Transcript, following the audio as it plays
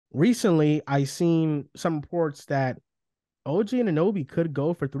recently I seen some reports that OG Anunoby could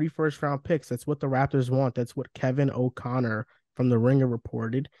go for 3 first round picks. That's what the Raptors want. That's what Kevin O'Connor from the Ringer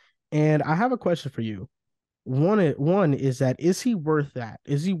reported. And I have a question for you. One is that is he worth that?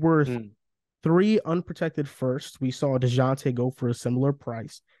 Is he worth Mm. three unprotected firsts? We saw DeJounte go for a similar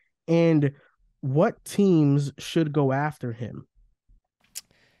price. And what teams should go after him?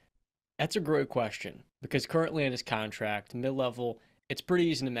 That's a great question because currently in his contract, mid-level, it's pretty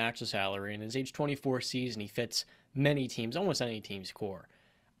easy to match the salary. And in his age 24 season, he fits many teams, almost any team's core.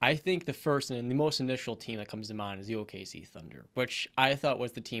 I think the first and the most initial team that comes to mind is the OKC Thunder, which I thought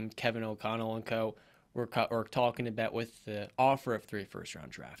was the team Kevin O'Connell and co. were talking about with the offer of 3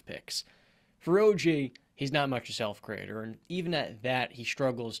 first-round draft picks. For OG, he's not much a self-creator, and even at that, he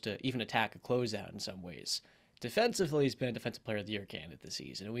struggles to even attack a closeout in some ways. Defensively, he's been a Defensive Player of the Year candidate this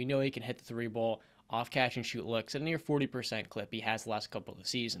season, and we know he can hit the three ball off catch and shoot looks at a near 40% clip he has the last couple of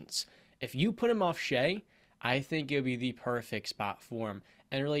seasons. If you put him off Shea, I think it would be the perfect spot for him,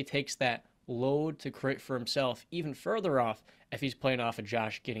 and really takes that load to create for himself even further off if he's playing off of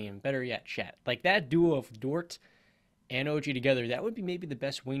Josh Giddey and better yet, Chet. Like that duo of Dort and OG together, that would be maybe the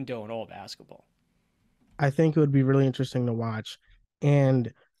best wing duo in all of basketball. I think it would be really interesting to watch.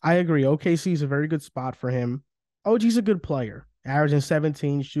 And I agree. OKC is a very good spot for him. OG's a good player, averaging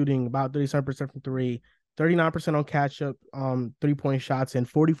 17, shooting about 37% from three, 39% on catch up 3 point shots, and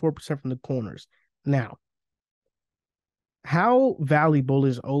 44% from the corners. Now, how valuable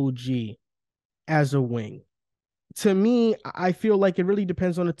is OG as a wing? To me, I feel like it really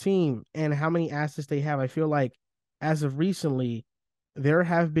depends on the team and how many assets they have. I feel like as of recently, there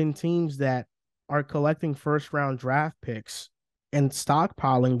have been teams that are collecting first round draft picks and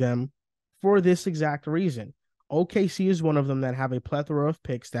stockpiling them for this exact reason. OKC is one of them that have a plethora of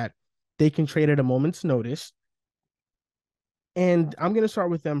picks that they can trade at a moment's notice. And I'm going to start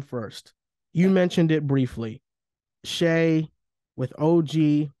with them first. You Okay. mentioned it briefly. Shea with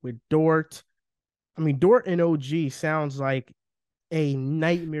OG, with Dort. I mean, Dort and OG sounds like a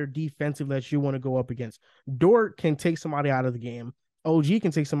nightmare defensive that you want to go up against. Dort can take somebody out of the game. OG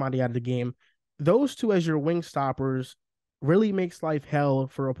can take somebody out of the game. Those two as your wing stoppers really makes life hell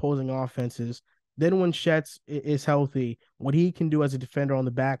for opposing offenses. Then when Shetz is healthy, what he can do as a defender on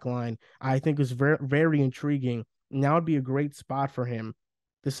the back line, I think is very, very intriguing. Now would be a great spot for him.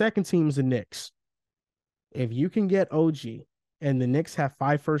 The second team is the Knicks. If you can get OG and the Knicks have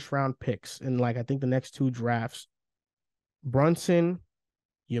 5 first round picks in like I think the next two drafts, Brunson,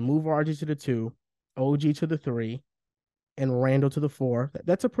 you move RG to the two, OG to the three, and Randall to the four.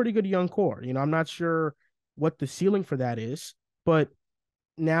 That's a pretty good young core. I'm not sure what the ceiling for that is, but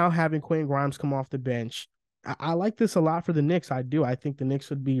now having Quentin Grimes come off the bench, I like this a lot for the Knicks. I do. I think the Knicks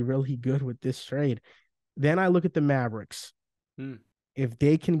would be really good with this trade. Then I look at the Mavericks. Hmm. If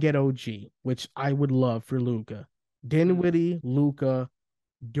they can get OG, which I would love for Luca, Hmm. Dinwiddie, Luca,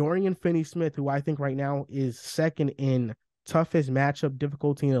 Dorian Finney-Smith, who I think right now is second in toughest matchup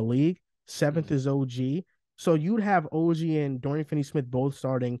difficulty in the league. Seventh Hmm. is OG. So you'd have OG and Dorian Finney-Smith both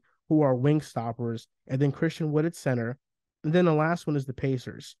starting, who are wing stoppers, and then Christian Wood at center. And then the last one is the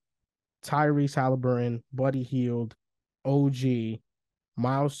Pacers. Tyrese Halliburton, Buddy Hield, OG,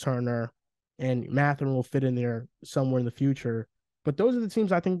 Miles Turner, and Mathurin will fit in there somewhere in the future. But those are the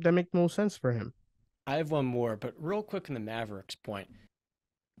teams I think that make the most sense for him. I have one more, but real quick on the Mavericks point.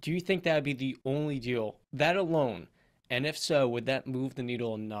 Do you think that would be the only deal, that alone? And if so, would that move the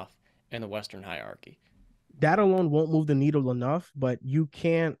needle enough in the Western hierarchy? That alone won't move the needle enough, but you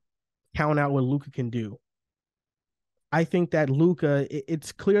can't count out what Luca can do. I think that Luca,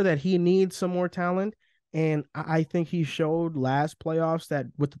 it's clear that he needs some more talent. And I think he showed last playoffs that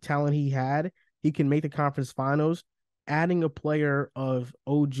with the talent he had, he can make the conference finals. Adding a player of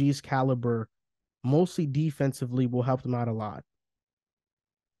OG's caliber, mostly defensively, will help them out a lot.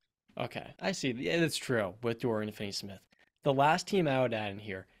 Okay, I see. Yeah, that's true with Dorian Finney-Smith. The last team I would add in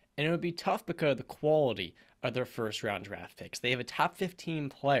here, and it would be tough because of the quality of their first round draft picks. They have a top 15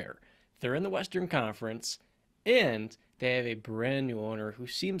 player. They're in the Western Conference, and they have a brand new owner who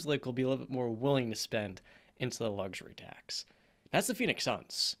seems like will be a little bit more willing to spend into the luxury tax. That's the Phoenix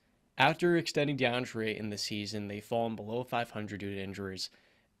Suns. After extending DeAndre in the season, they've fallen below 500 due to injuries.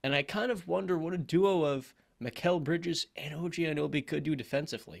 And I kind of wonder what a duo of Mikal Bridges and OG Anunoby could do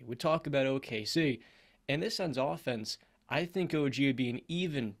defensively. We talk about OKC, and this Suns offense, I think OG would be an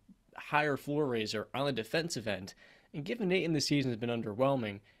even higher floor raiser on the defensive end. And given Nate in the season has been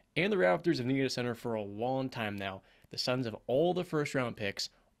underwhelming, and the Raptors have needed a center for a long time now, the Suns have all the first round picks,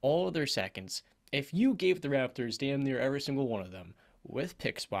 all of their seconds. If you gave the Raptors damn near every single one of them with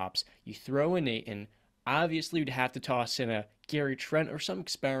pick swaps, you throw in Nate in, Obviously, you'd have to toss in a Gary Trent or some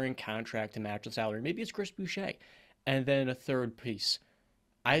expiring contract to match the salary. Maybe it's Chris Boucher. And then a third piece.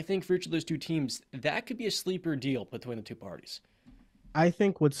 I think for each of those two teams, that could be a sleeper deal between the two parties. I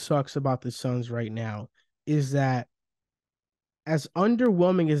think what sucks about the Suns right now is that as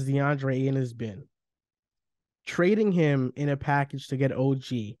underwhelming as DeAndre Ayton has been, trading him in a package to get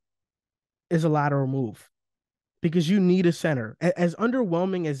OG is a lateral move because you need a center. As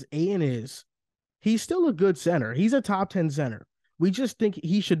underwhelming as Ayton is, he's still a good center. He's a top 10 center. We just think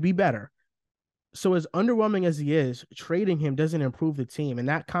he should be better. So as underwhelming as he is, trading him doesn't improve the team. And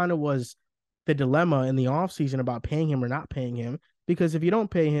that kind of was the dilemma in the offseason about paying him or not paying him. Because if you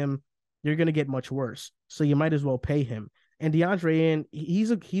don't pay him, you're gonna get much worse. So you might as well pay him. And DeAndre Ayton,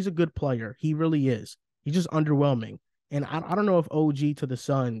 he's a good player. He really is. He's just underwhelming. And I don't know if OG to the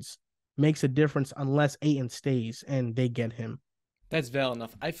Suns makes a difference unless Ayton stays and they get him. That's valid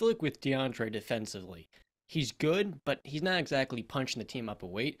enough. I feel like with DeAndre defensively, he's good, but he's not exactly punching the team up a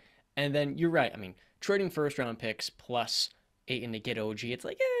weight. And then you're right. I mean, trading first round picks plus Ayton to get OG, it's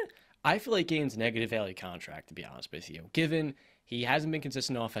like, I feel like Ayton's a negative value contract, to be honest with you. Given he hasn't been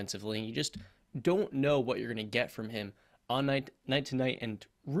consistent offensively, and you just don't know what you're going to get from him on night to night. And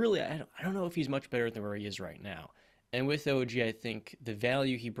really, I don't know if he's much better than where he is right now. And with OG, I think the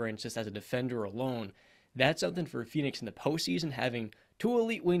value he brings just as a defender alone, that's something for Phoenix in the postseason, having two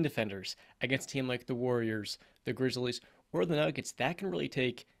elite wing defenders against a team like the Warriors, the Grizzlies, or the Nuggets. That can really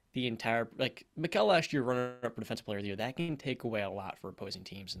take the entire, like Mikal last year, runner up for Defensive Player of the Year. That can take away a lot for opposing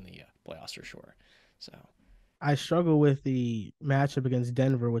teams in the playoffs for sure. So I struggle with the matchup against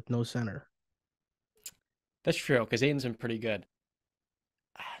Denver with no center. that's true because Aiden's been pretty good.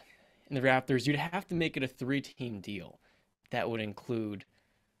 In the Raptors, you'd have to make it a three-team deal. That would include,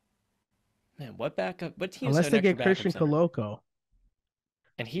 man, what backup? What teams have Unless an they extra get backup Christian center? Koloko.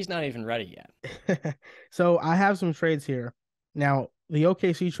 And he's not even ready yet. So I have some trades here. Now, the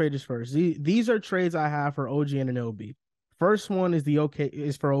OKC trade is first. These are trades I have for OG Anunoby. First one is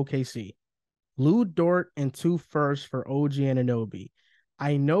for OKC. Lou Dort and two firsts for OG Anunoby.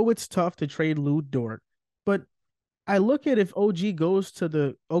 I know it's tough to trade Lou Dort, but I look at if OG goes to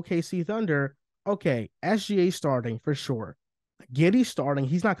the OKC Thunder, okay, SGA starting for sure. Giddy starting.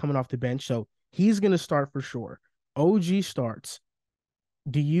 He's not coming off the bench, so he's going to start for sure. OG starts.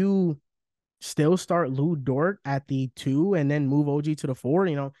 Do you still start Lou Dort at the two and then move OG to the four?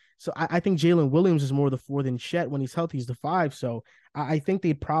 So I think Jalen Williams is more the four than Chet when he's healthy. He's the five. So I think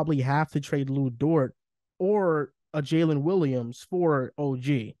they probably have to trade Lou Dort or a Jalen Williams for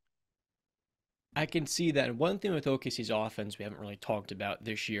OG. I can see that. And one thing with OKC's offense we haven't really talked about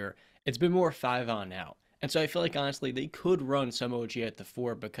this year, it's been more five on out. And so I feel like honestly they could run some OG at the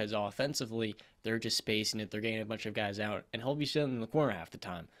four because offensively they're just spacing it. They're getting a bunch of guys out, and he'll be sitting in the corner half the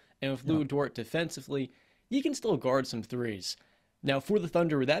time. And with Yep. Lou Dort defensively, he can still guard some threes. Now for the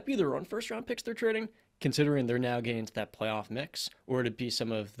Thunder, would that be their own first round picks they're trading, considering they're now getting into that playoff mix, or would it be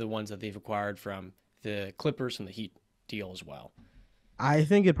some of the ones that they've acquired from the Clippers from the Heat deal as well? I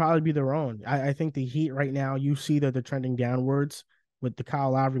think it'd probably be their own. I think the Heat right now, you see that they're trending downwards with the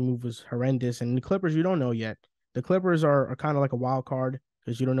Kyle Lowry move was horrendous. And the Clippers, you don't know yet. The Clippers are kind of like a wild card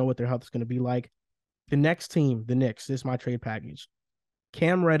because you don't know what their health is going to be like. The next team, the Knicks, this is my trade package.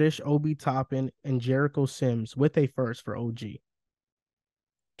 Cam Reddish, Obi Toppin, and Jericho Sims with a first for OG.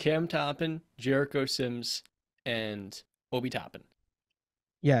 Cam Toppin, Jericho Sims, and Obi Toppin.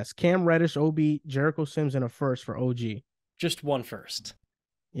 Yes, Cam Reddish, Obi, Jericho Sims, and a first for OG. Just one first.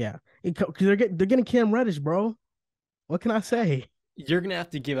 Yeah, because they're getting Cam Reddish, bro. What can I say? You're gonna have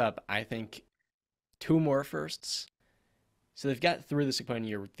to give up, I think, two more firsts. So they've got three this upcoming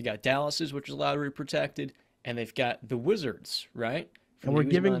year. They got Dallas's, which is lottery protected, and they've got the Wizards, right? And From we're the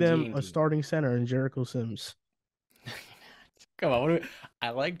giving Usman them Dean a deal. starting center in Jericho Sims. Come on, I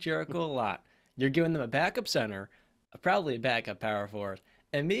like Jericho a lot. You're giving them a backup center, probably a backup power forward,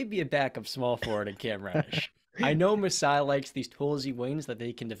 and maybe a backup small forward in Cam Reddish. I know Masai likes these toolsy wings that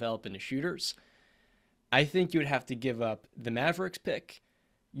they can develop into shooters. I think you would have to give up the Mavericks pick,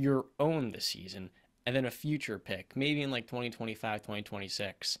 your own this season, and then a future pick, maybe in like 2025,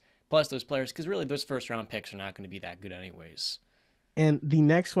 2026. Plus those players, because really those first round picks are not going to be that good anyways. And the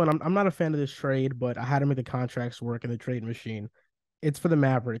next one, I'm not a fan of this trade, but I had to make the contracts work in the trade machine. It's for the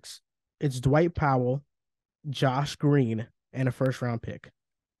Mavericks. It's Dwight Powell, Josh Green, and a first round pick.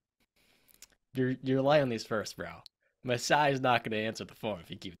 You're relying on these first, bro. Masai is not going to answer the phone if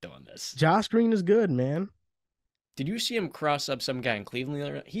you keep doing this. Josh Green is good, man. Did you see him cross up some guy in Cleveland the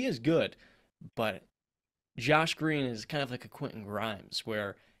other night? He is good, but Josh Green is kind of like a Quentin Grimes,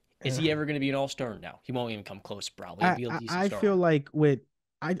 where is Uh, he ever going to be an all star? No, he won't even come close. Probably he'll I, be a I decent I feel starter. like with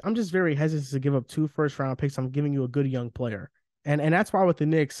I'm just very hesitant to give up 2 first round picks. I'm giving you a good young player. And that's why with the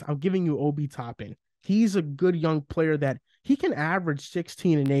Knicks, I'm giving you Obi Toppin. He's a good young player that he can average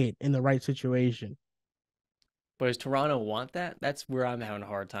 16 and 8 in the right situation. But does Toronto want that? That's where I'm having a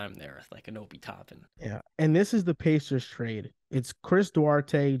hard time there with like an Obi Toppin. Yeah. And this is the Pacers trade. It's Chris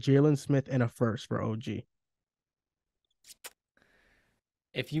Duarte, Jalen Smith, and a first for OG.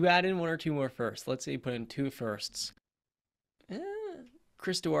 If you add in one or two more firsts, let's say you put in two firsts, eh,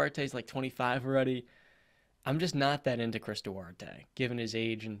 Chris Duarte's like 25 already. I'm just not that into Chris Duarte, given his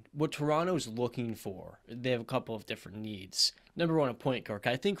age and what Toronto's looking for. They have a couple of different needs. Number one, a point guard.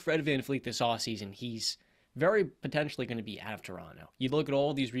 I think Fred VanVleet this offseason, he's very potentially going to be out of Toronto. You look at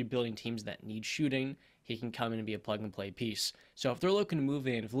all these rebuilding teams that need shooting, he can come in and be a plug and play piece. So if they're looking to move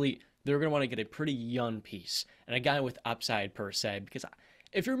VanVleet, they're going to want to get a pretty young piece and a guy with upside per se. Because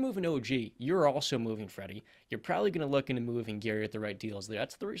if you're moving OG, you're also moving Freddie. You're probably going to look into moving Gary at the right deals.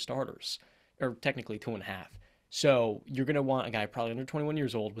 That's 3 starters, or technically 2.5. So you're going to want a guy probably under 21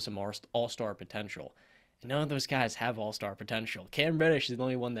 years old with some all-star potential. And none of those guys have all-star potential. Cam Reddish is the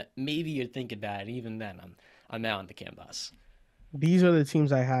only one that maybe you'd think about. And even then, I'm out on the Cam bus. These are the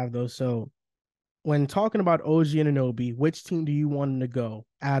teams I have though. So when talking about OG and Anunoby, which team do you want him to go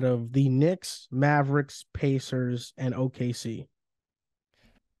out of the Knicks, Mavericks, Pacers, and OKC?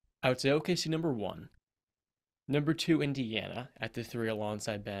 I would say OKC number one. Number two, Indiana at the three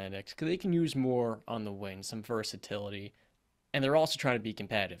alongside Benedict because they can use more on the wing, some versatility, and they're also trying to be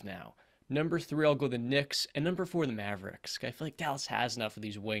competitive now. Number three, I'll go the Knicks, and number four, the Mavericks. I feel like Dallas has enough of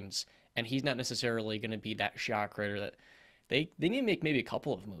these wings, and he's not necessarily going to be that shot creator that they need to make maybe a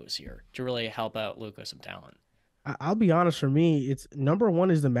couple of moves here to really help out Luka some talent. I'll be honest, for me, it's number one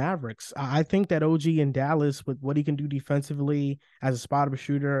is the Mavericks. I think that OG in Dallas, with what he can do defensively as a spot up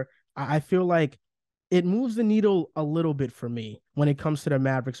shooter, I feel like it moves the needle a little bit for me when it comes to the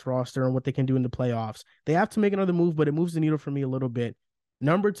Mavericks roster and what they can do in the playoffs. They have to make another move, but it moves the needle for me a little bit.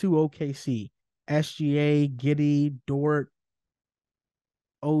 Number two, OKC, SGA, Giddy, Dort,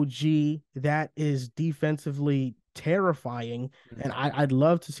 OG. That is defensively terrifying. And Mm-hmm. I'd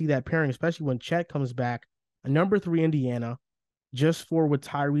love to see that pairing, especially when Chet comes back. Number three, Indiana, just for what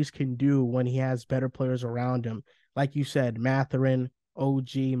Tyrese can do when he has better players around him. Like you said, Matherin,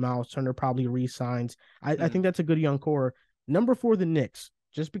 OG, Miles Turner probably re-signs. I Mm-hmm. think that's a good young core. Number four, the Knicks,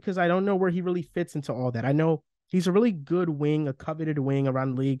 just because I don't know where he really fits into all that. I know he's a really good wing, a coveted wing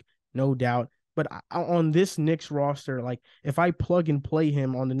around the league, no doubt. But on this Knicks roster, like if I plug and play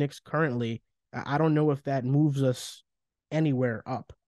him on the Knicks currently, I don't know if that moves us anywhere up.